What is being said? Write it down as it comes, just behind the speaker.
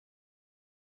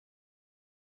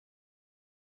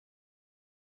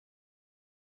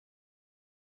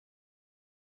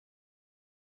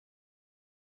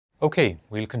Okay,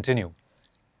 we'll continue.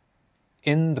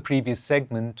 In the previous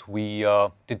segment, we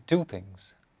did two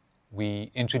things. We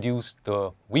introduced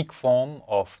the weak form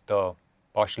of the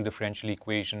partial differential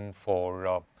equation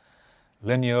for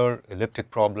linear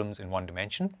elliptic problems in one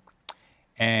dimension.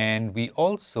 And we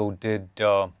also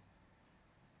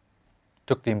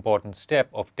took the important step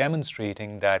of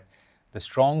demonstrating that the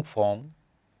strong form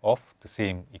of the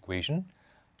same equation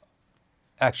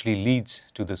actually leads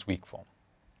to this weak form.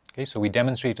 Okay, so we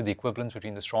demonstrated the equivalence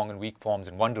between the strong and weak forms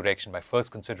in one direction by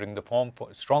first considering the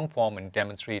strong form and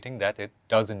demonstrating that it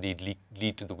does indeed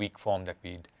lead to the weak form that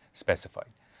we'd specified.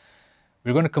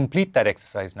 We're going to complete that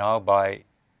exercise now by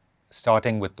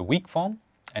starting with the weak form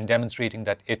and demonstrating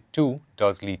that it too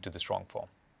does lead to the strong form.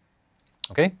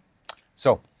 Okay,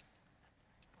 so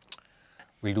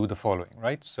we'll do the following,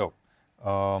 right? So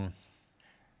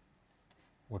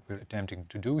what we're attempting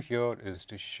to do here is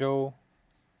to show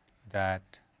that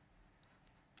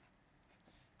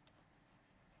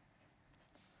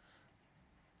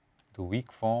the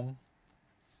weak form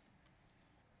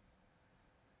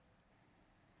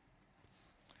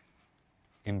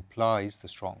implies the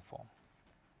strong form.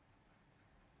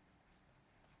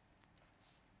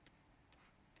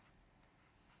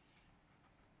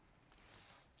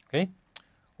 Okay,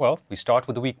 well, we start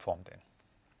with the weak form then.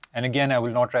 And again, I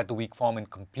will not write the weak form in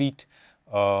complete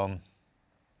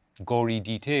gory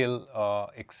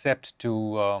detail except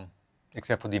for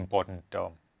the important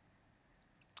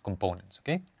components.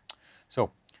 Okay,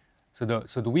 so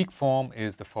the weak form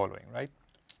is the following, right?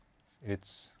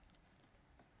 It's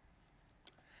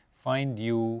find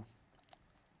U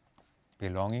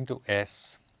belonging to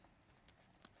S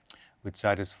which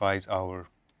satisfies the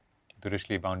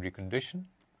Dirichlet boundary condition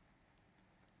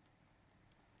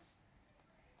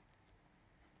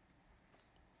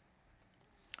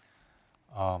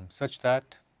such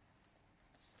that,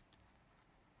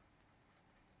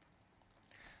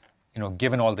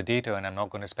 given all the data, and I'm not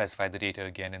going to specify the data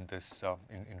again in this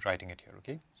in writing it here.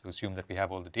 Okay, so assume that we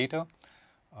have all the data.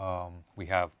 We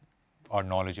have our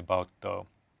knowledge about the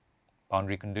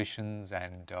boundary conditions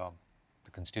and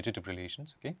the constitutive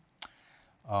relations. Okay,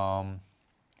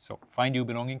 so find U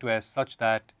belonging to S such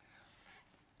that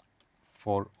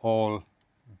for all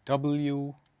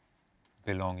W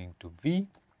belonging to V,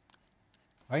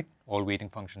 right, all weighting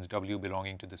functions W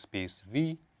belonging to the space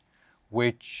V,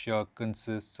 which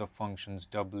consists of functions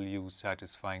W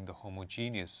satisfying the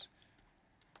homogeneous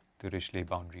Dirichlet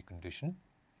boundary condition.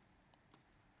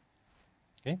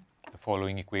 Okay, the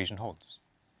following equation holds.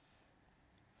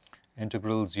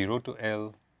 Integral 0 to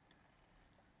L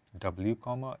W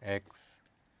comma X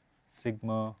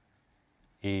sigma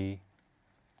A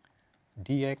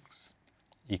dx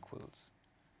equals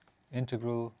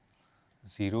integral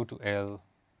 0 to L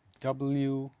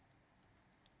W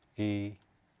A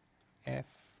F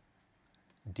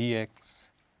dx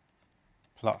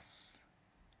plus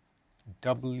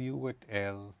W at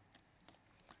L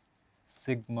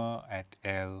sigma at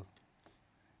L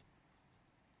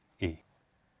A.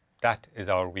 That is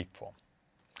our weak form.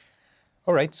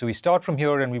 All right, so we start from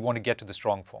here and we want to get to the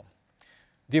strong form.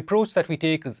 The approach that we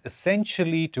take is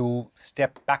essentially to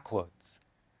step backwards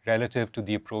relative to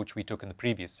the approach we took in the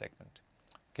previous segment.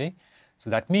 Okay,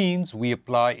 so that means we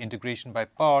apply integration by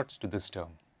parts to this term.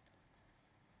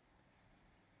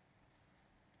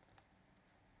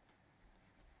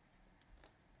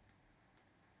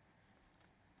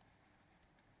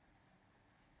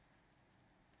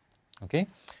 Okay,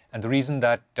 and the reason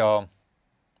that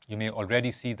you may already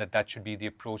see that that should be the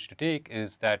approach to take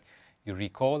is that you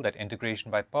recall that integration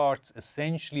by parts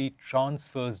essentially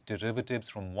transfers derivatives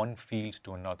from one field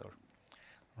to another,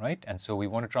 right? And so we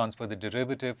want to transfer the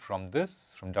derivative from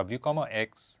W comma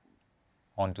X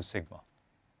onto sigma.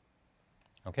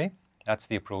 Okay, that's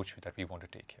the approach that we want to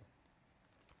take here.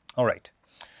 All right,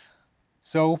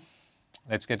 so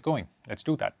let's get going. Let's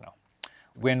do that now.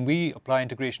 When we apply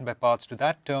integration by parts to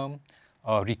that term,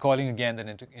 recalling again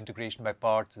that integration by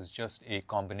parts is just a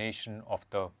combination of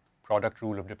the product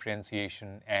rule of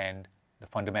differentiation and the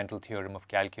fundamental theorem of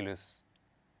calculus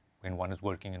when one is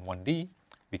working in 1D,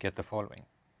 we get the following.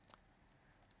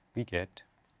 We get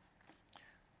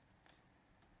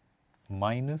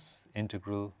minus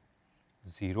integral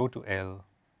 0 to L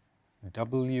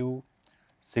W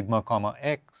sigma comma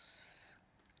X,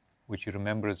 which you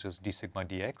remember is just d sigma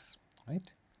dx,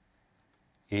 right?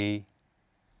 A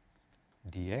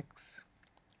dx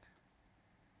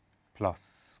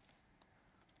plus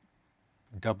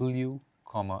W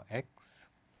comma X,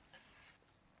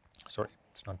 sorry,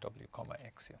 it's not W comma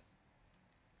X here,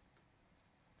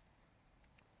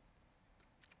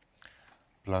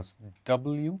 plus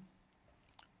W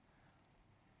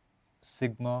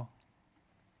sigma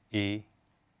A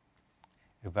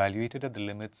evaluated at the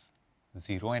limits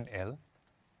 0 and L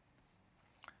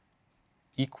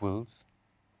equals,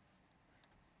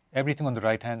 everything on the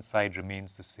right hand side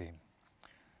remains the same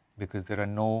because there are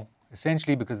no,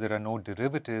 essentially because there are no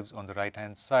derivatives on the right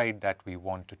hand side that we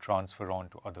want to transfer on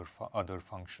to other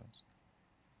functions.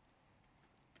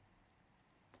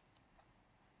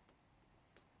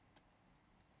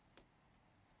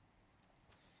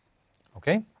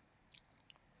 Okay?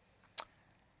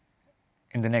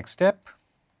 In the next step,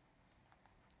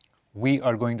 we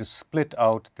are going to split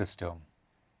out this term.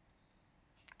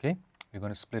 Okay? We're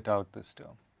going to split out this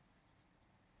term,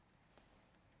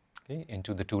 okay,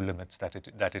 into the two limits that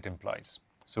it implies.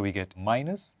 So we get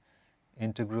minus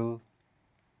integral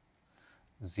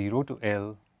 0 to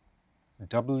L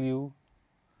W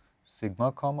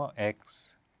sigma comma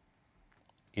x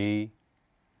A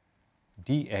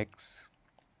dx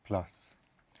plus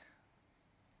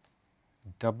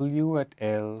W at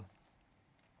L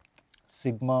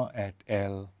sigma at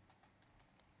L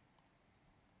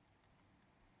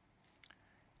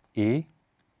A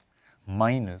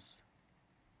minus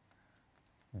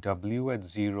W at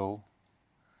 0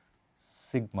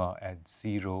 sigma at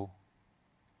 0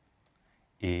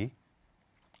 A,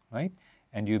 right?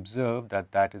 And you observe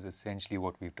that that is essentially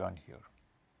what we've done here,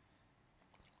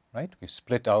 right? We've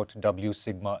split out W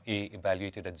sigma A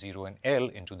evaluated at 0 and L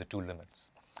into the two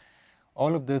limits.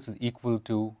 All of this is equal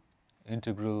to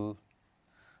integral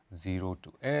 0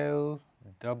 to L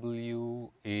W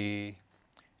A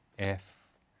F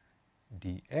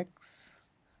dx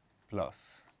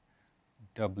plus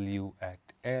W at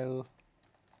L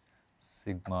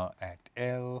sigma at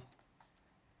L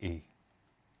A.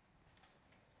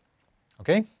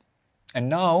 Okay? And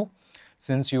now,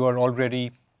 since you are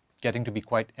already getting to be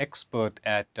quite expert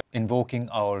at invoking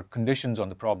our conditions on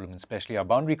the problem, especially our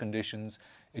boundary conditions,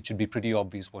 it should be pretty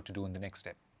obvious what to do in the next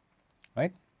step,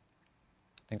 right?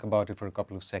 Think about it for a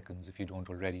couple of seconds if you don't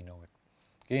already know it.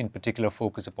 Okay? In particular,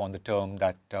 focus upon the term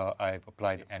that I've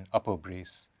applied an upper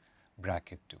brace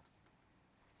bracket to.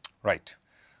 Right.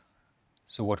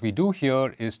 So what we do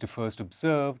here is to first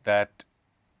observe that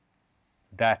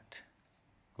that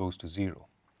goes to 0,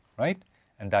 right?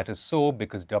 And that is so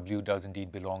because W does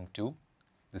indeed belong to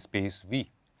the space V,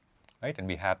 right? And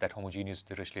we have that homogeneous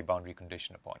Dirichlet boundary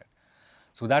condition upon it.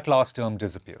 So that last term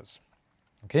disappears,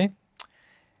 okay?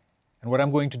 And what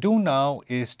I'm going to do now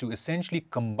is to essentially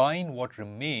combine what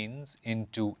remains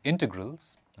into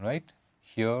integrals, right?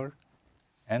 Here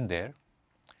and there,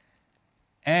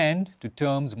 and to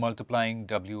terms multiplying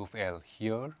W of L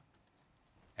here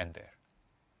and there,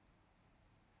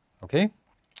 okay?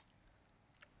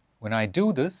 When I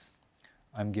do this,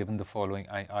 I'm given the following,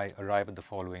 I arrive at the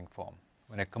following form.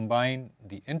 When I combine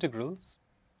the integrals,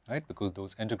 right, because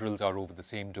those integrals are over the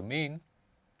same domain,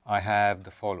 I have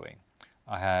the following.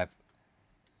 I have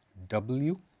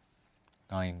W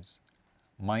times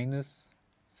minus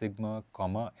sigma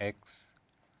comma x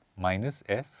minus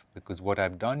f, because what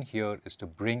I've done here is to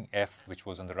bring f, which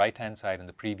was on the right-hand side in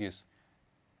the previous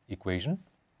equation,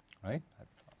 right,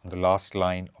 on the last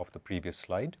line of the previous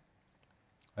slide.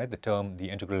 Right, the term, the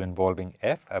integral involving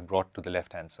f, I brought to the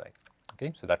left-hand side.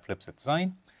 Okay, so that flips its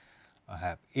sign. I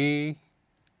have a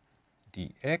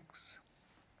dx,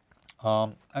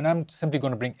 and I'm simply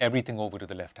going to bring everything over to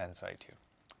the left-hand side here.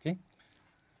 Okay,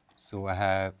 so I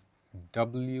have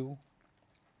w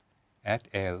at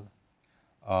L.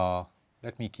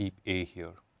 Let me keep a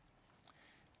here.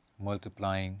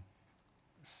 Multiplying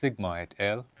sigma at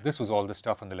L. This was all the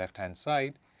stuff on the left-hand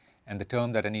side. And the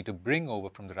term that I need to bring over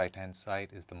from the right-hand side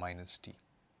is the minus t.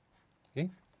 Okay,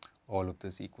 all of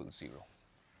this equals 0.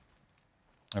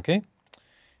 Okay,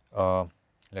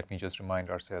 let me just remind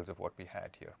ourselves of what we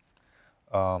had here.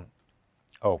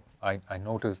 I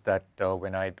noticed that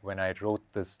when I wrote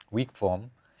this weak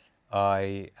form,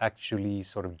 I actually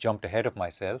sort of jumped ahead of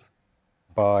myself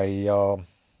by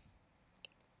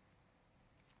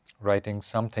writing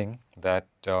something that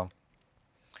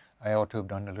I ought to have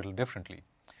done a little differently.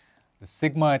 The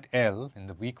sigma at L in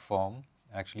the weak form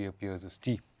actually appears as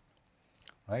t,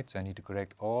 right? So I need to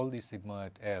correct all the sigma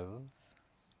at L's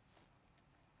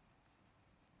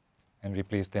and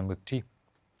replace them with t,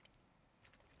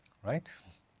 right?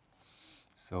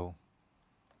 So,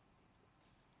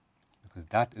 because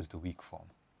that is the weak form.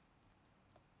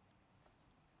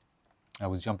 I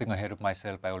was jumping ahead of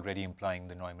myself by already implying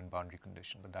the Neumann boundary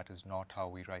condition, but that is not how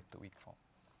we write the weak form.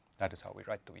 That is how we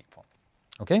write the weak form.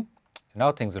 Okay? So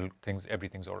now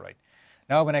everything's all right.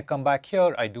 Now when I come back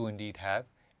here, I do indeed have,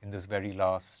 in this very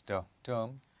last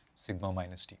term, sigma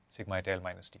minus t, sigma at L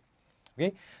minus t.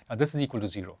 Okay? Now this is equal to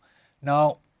 0.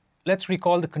 Now, let's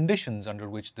recall the conditions under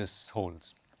which this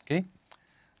holds. Okay,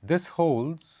 this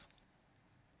holds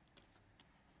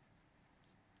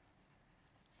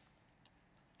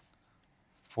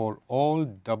for all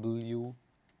W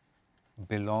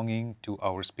belonging to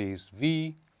our space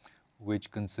V,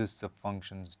 which consists of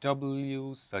functions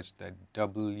W such that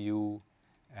W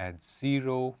at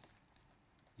 0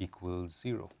 equals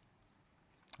 0.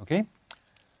 Okay?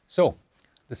 So,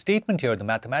 the statement here, the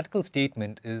mathematical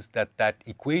statement, is that that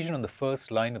equation on the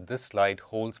first line of this slide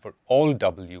holds for all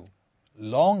W,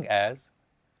 long as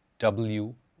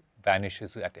W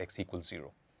vanishes at x equals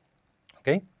 0.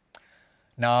 Okay?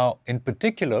 Now, in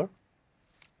particular,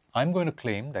 I'm going to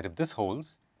claim that if this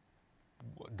holds,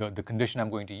 the condition I'm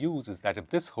going to use is that if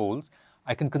this holds,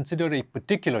 I can consider a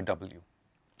particular W,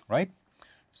 right?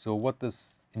 So what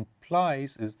this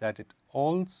implies is that it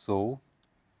also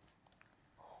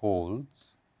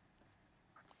holds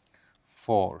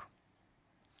for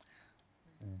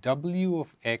W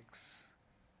of x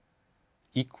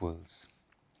equals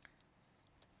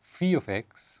phi of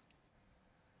x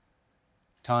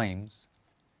times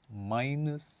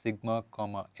minus sigma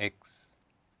comma x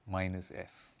minus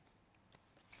f.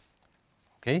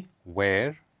 Okay,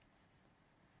 where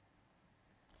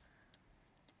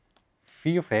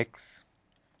phi of x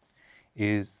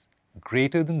is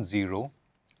greater than 0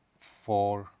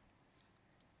 for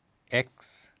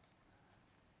x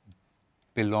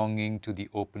belonging to the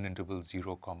open interval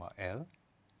 0 comma L,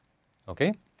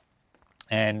 okay,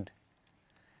 and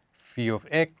phi of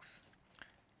x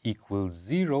equals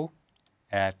 0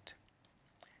 at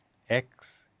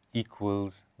x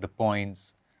equals the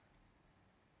points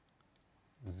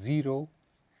 0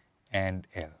 and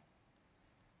L.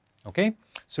 Okay,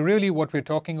 so really what we're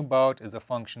talking about is a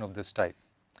function of this type.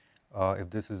 If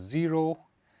this is 0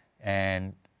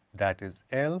 and that is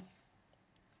L,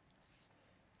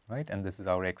 right, and this is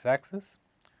our x-axis,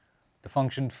 the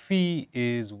function phi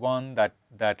is one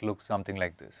that looks something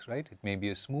like this, right? It may be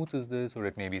as smooth as this or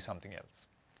it may be something else.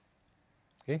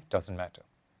 Okay, doesn't matter,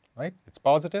 right? It's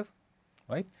positive,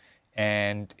 right?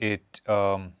 And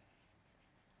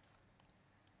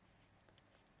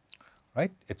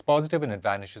right? It's positive and it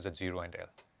vanishes at 0 and L.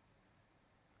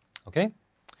 Okay?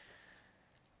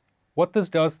 What this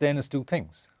does then is two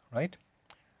things, right?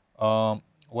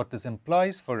 What this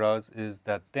implies for us is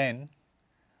that then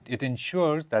it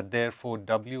ensures that therefore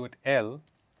W at L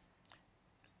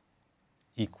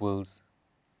equals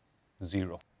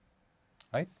 0,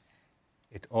 right?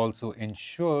 It also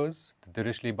ensures the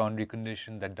Dirichlet boundary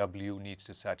condition that W needs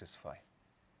to satisfy,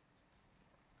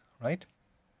 right?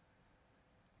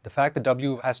 The fact that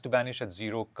W has to vanish at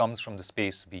 0 comes from the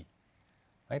space V,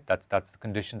 right? That's the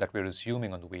condition that we're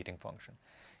assuming on the weighting function.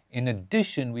 In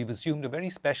addition, we've assumed a very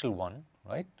special one,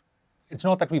 right? It's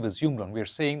not that we've assumed one. We're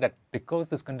saying that because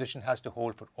this condition has to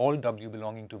hold for all W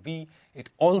belonging to V, it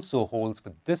also holds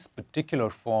for this particular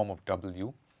form of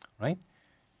W, right?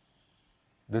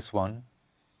 This one,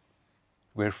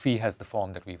 where phi has the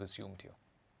form that we've assumed here.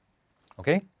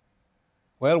 Okay?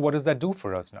 Well, what does that do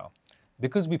for us now?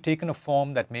 Because we've taken a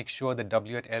form that makes sure that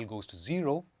W at L goes to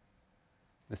 0,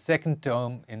 the second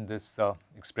term in this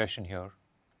expression here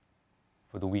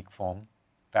for the weak form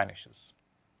vanishes.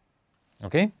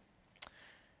 Okay?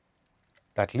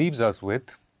 That leaves us with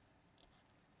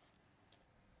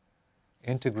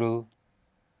integral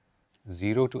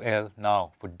 0 to L.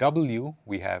 Now, for W,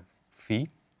 we have phi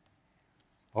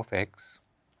of x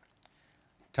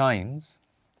times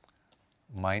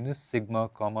minus sigma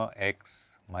comma x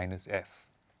minus f,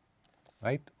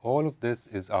 right? All of this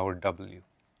is our W.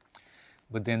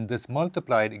 But then this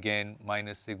multiplied again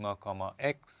minus sigma comma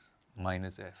x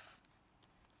minus f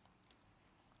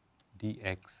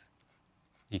dx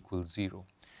equals 0.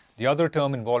 The other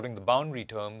term involving the boundary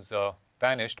terms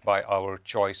vanished by our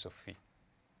choice of phi.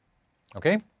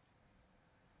 Okay?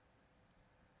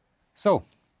 So,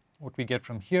 what we get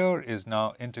from here is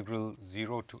now integral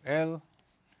 0 to L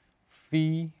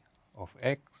phi of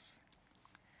x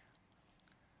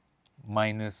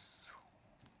minus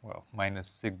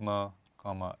sigma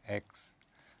comma x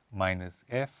minus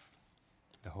f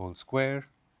the whole square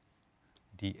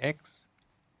dx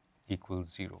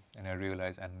equals 0. And I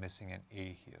realize I'm missing an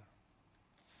a here.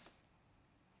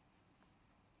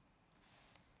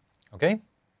 Okay?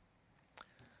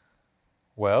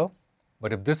 Well,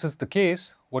 but if this is the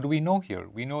case, what do we know here?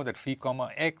 We know that phi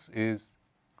comma x is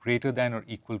greater than or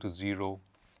equal to 0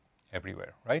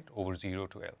 everywhere, right? Over 0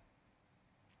 to L,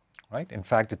 right? In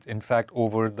fact, it's in fact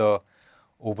over the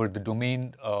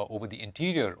domain, over the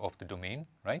interior of the domain,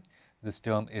 right? This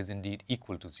term is indeed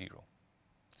equal to 0.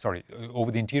 Sorry,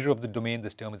 over the interior of the domain,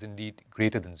 this term is indeed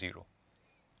greater than 0.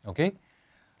 Okay?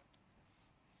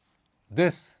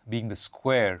 this being the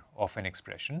square of an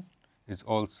expression is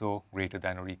also greater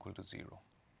than or equal to 0.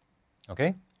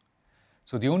 Okay?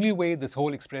 So the only way this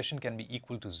whole expression can be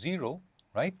equal to 0,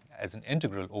 right, as an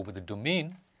integral over the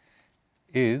domain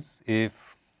is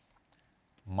if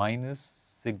minus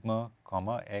sigma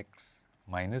comma x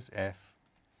minus f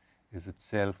is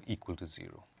itself equal to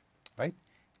 0, right,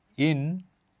 in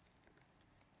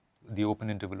the open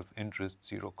interval of interest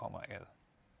 0 comma L.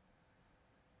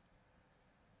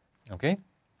 Okay?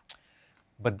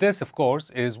 But this, of course,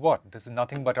 is what? This is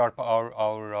nothing but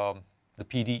the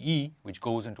PDE which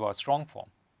goes into our strong form.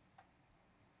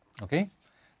 Okay?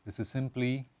 This is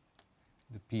simply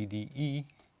the PDE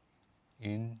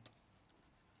in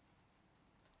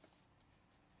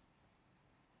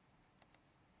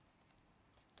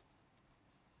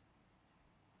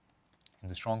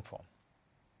the strong form.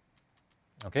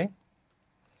 Okay?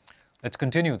 Let's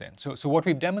continue then. So what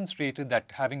we've demonstrated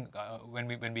that having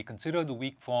when we consider the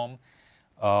weak form,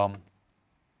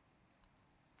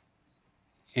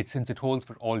 since it holds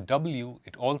for all W,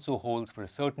 it also holds for a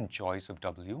certain choice of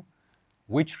W,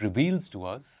 which reveals to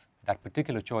us, that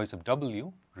particular choice of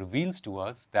W reveals to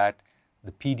us that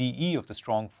the PDE of the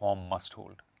strong form must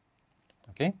hold.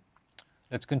 Okay?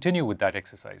 Let's continue with that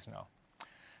exercise now.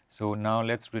 So now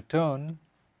let's return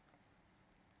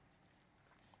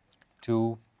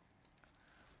to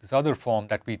this other form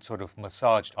that we'd sort of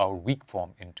massaged our weak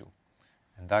form into,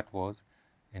 and that was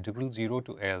integral 0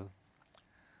 to L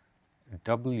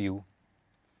W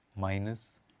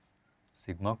minus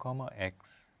sigma comma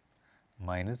x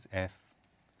minus f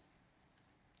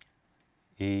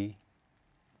a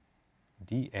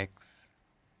dx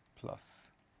plus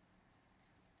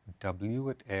W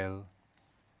at L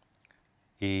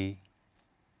a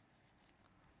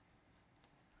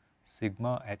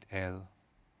sigma at L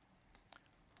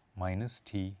minus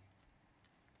t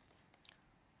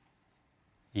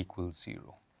equals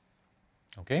 0,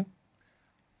 okay,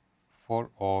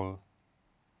 for all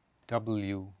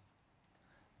W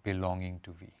belonging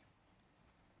to V.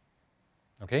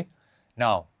 Okay?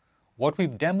 Now, what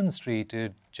we've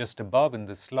demonstrated just above in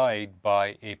the slide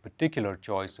by a particular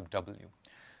choice of W,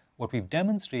 what we've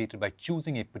demonstrated by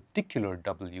choosing a particular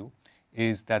W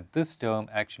is that this term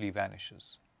actually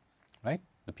vanishes, right?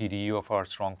 The PDE of our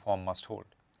strong form must hold.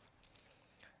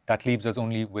 That leaves us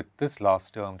only with this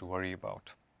last term to worry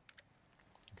about.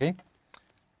 Okay?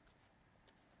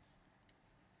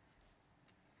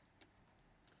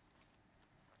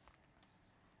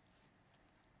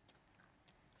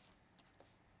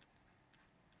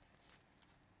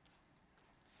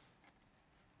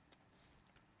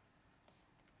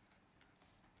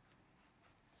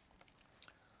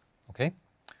 Okay?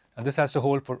 And this has to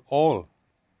hold for all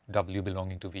W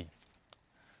belonging to V.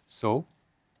 So,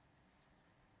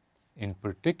 in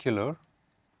particular,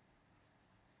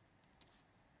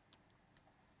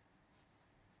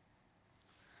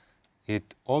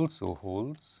 it also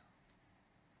holds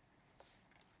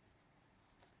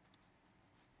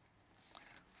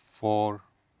for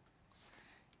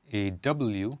a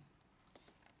W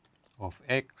of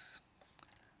x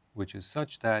which is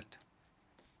such that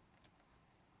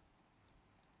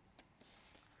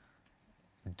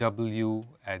W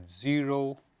at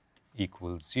 0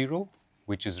 equals 0,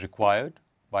 which is required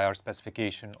by our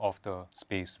specification of the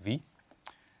space V,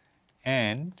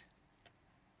 and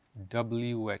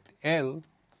W at L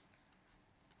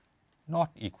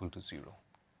not equal to 0,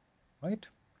 right?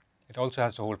 It also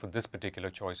has to hold for this particular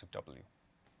choice of W.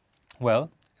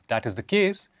 Well, if that is the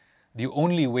case, the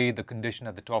only way the condition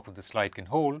at the top of the slide can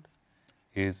hold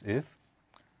is if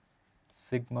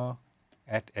sigma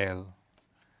at L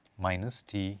minus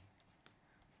t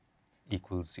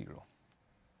equals 0.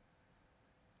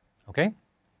 Okay?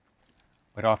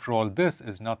 But after all, this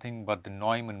is nothing but the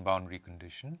Neumann boundary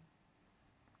condition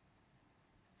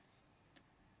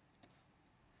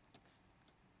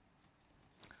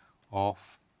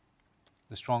of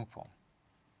the strong form.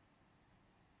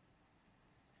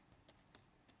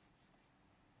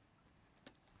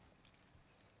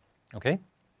 Okay?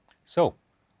 So,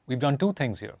 we've done two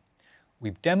things here.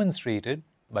 We've demonstrated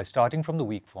by starting from the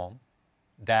weak form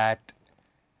that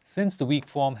since the weak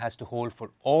form has to hold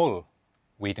for all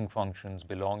weighting functions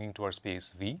belonging to our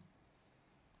space V,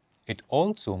 it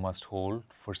also must hold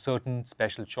for certain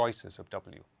special choices of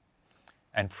W.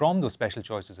 And from those special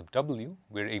choices of W,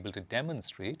 we're able to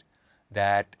demonstrate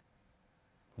that,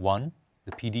 one,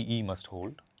 the PDE must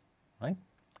hold, right?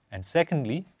 And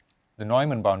secondly, the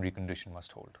Neumann boundary condition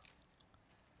must hold,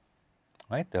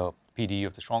 right? The PDE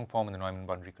of the strong form and the Neumann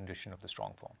boundary condition of the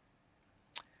strong form.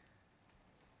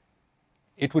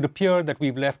 It would appear that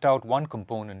we've left out one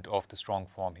component of the strong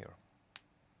form here.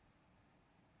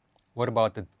 What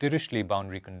about the Dirichlet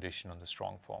boundary condition on the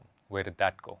strong form? Where did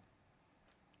that go?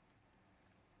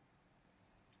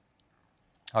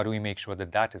 How do we make sure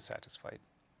that that is satisfied?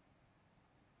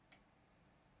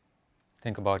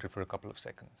 Think about it for a couple of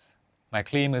seconds. My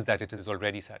claim is that it is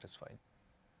already satisfied.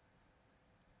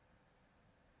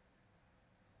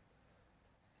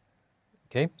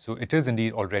 Okay, so it is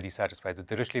indeed already satisfied. The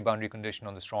Dirichlet boundary condition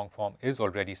on the strong form is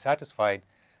already satisfied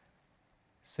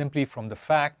simply from the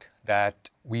fact that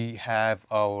we have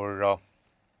our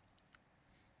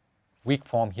weak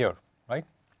form here, right?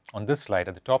 On this slide,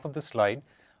 at the top of the slide,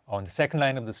 on the second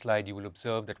line of the slide, you will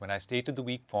observe that when I stated the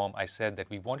weak form, I said that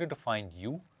we wanted to find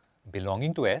U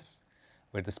belonging to S,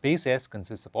 where the space S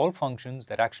consists of all functions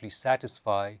that actually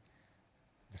satisfy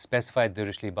the specified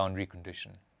Dirichlet boundary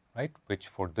condition, right? Which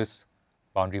for this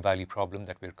boundary value problem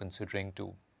that we're considering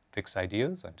to fix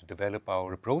ideas and to develop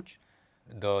our approach,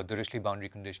 the Dirichlet boundary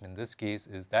condition in this case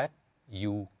is that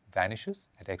U vanishes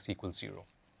at x equals 0.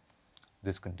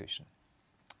 This condition,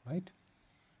 right?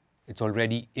 It's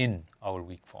already in our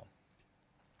weak form.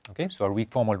 Okay, so our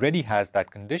weak form already has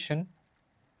that condition,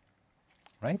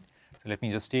 right? So let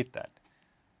me just state that.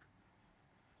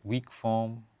 Weak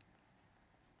form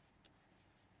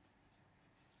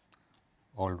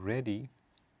already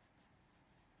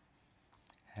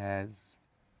has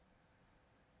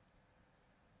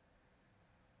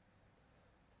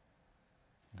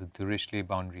the Dirichlet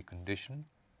boundary condition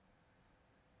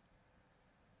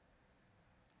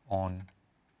on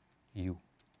U.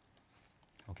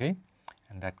 Okay,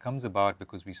 and that comes about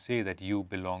because we say that U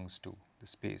belongs to the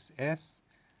space S,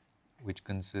 which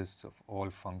consists of all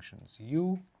functions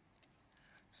U,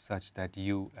 such that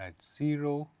U at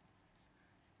 0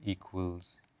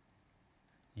 equals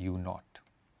U naught.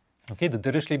 Okay, the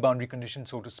Dirichlet boundary condition,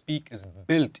 so to speak, is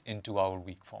built into our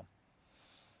weak form.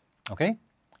 Okay,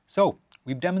 so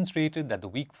we've demonstrated that the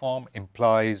weak form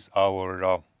implies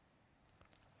our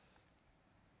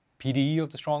PDE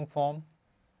of the strong form.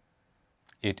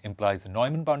 It implies the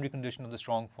Neumann boundary condition of the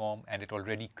strong form, and it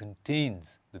already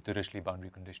contains the Dirichlet boundary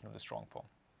condition of the strong form,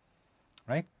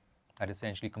 right? That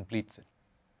essentially completes it.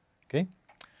 Okay,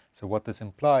 so what this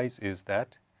implies is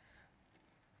that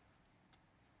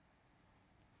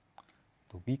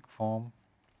the weak form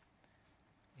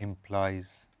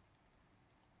implies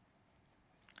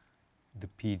the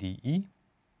PDE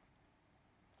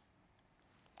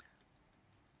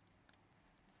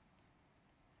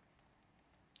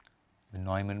the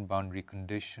Neumann boundary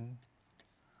condition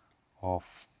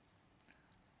of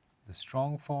the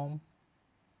strong form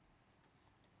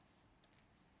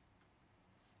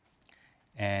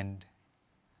and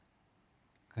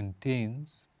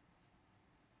contains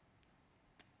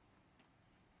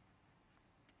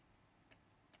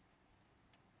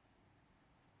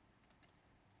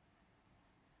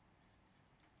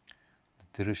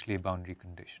the Dirichlet boundary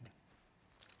condition.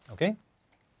 Okay,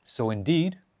 so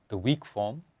indeed the weak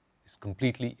form is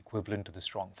completely equivalent to the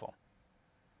strong form.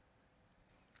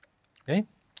 Okay,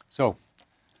 so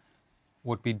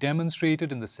what we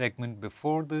demonstrated in the segment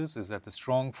before this is that the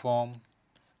strong form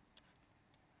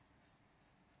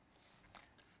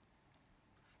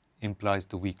implies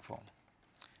the weak form.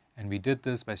 And we did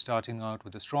this by starting out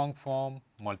with the strong form,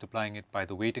 multiplying it by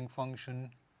the weighting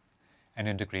function, and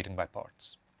integrating by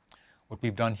parts. What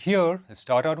we've done here is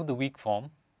start out with the weak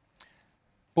form,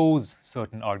 pose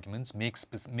certain arguments, make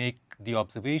the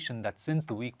observation that since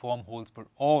the weak form holds for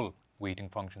all weighting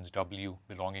functions W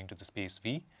belonging to the space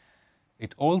V,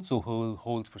 it also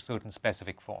holds for certain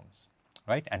specific forms,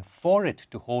 right? And for it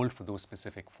to hold for those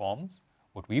specific forms,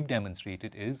 what we've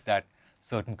demonstrated is that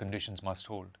certain conditions must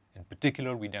hold. In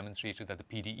particular, we demonstrated that the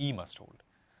PDE must hold,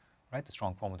 right? The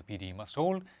strong form of the PDE must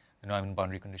hold, the Neumann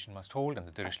boundary condition must hold, and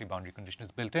the Dirichlet boundary condition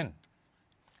is built in.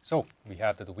 So we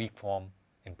have that the weak form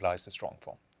implies the strong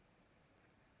form.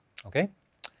 Okay?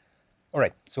 All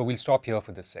right, so we'll stop here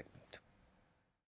for this segment.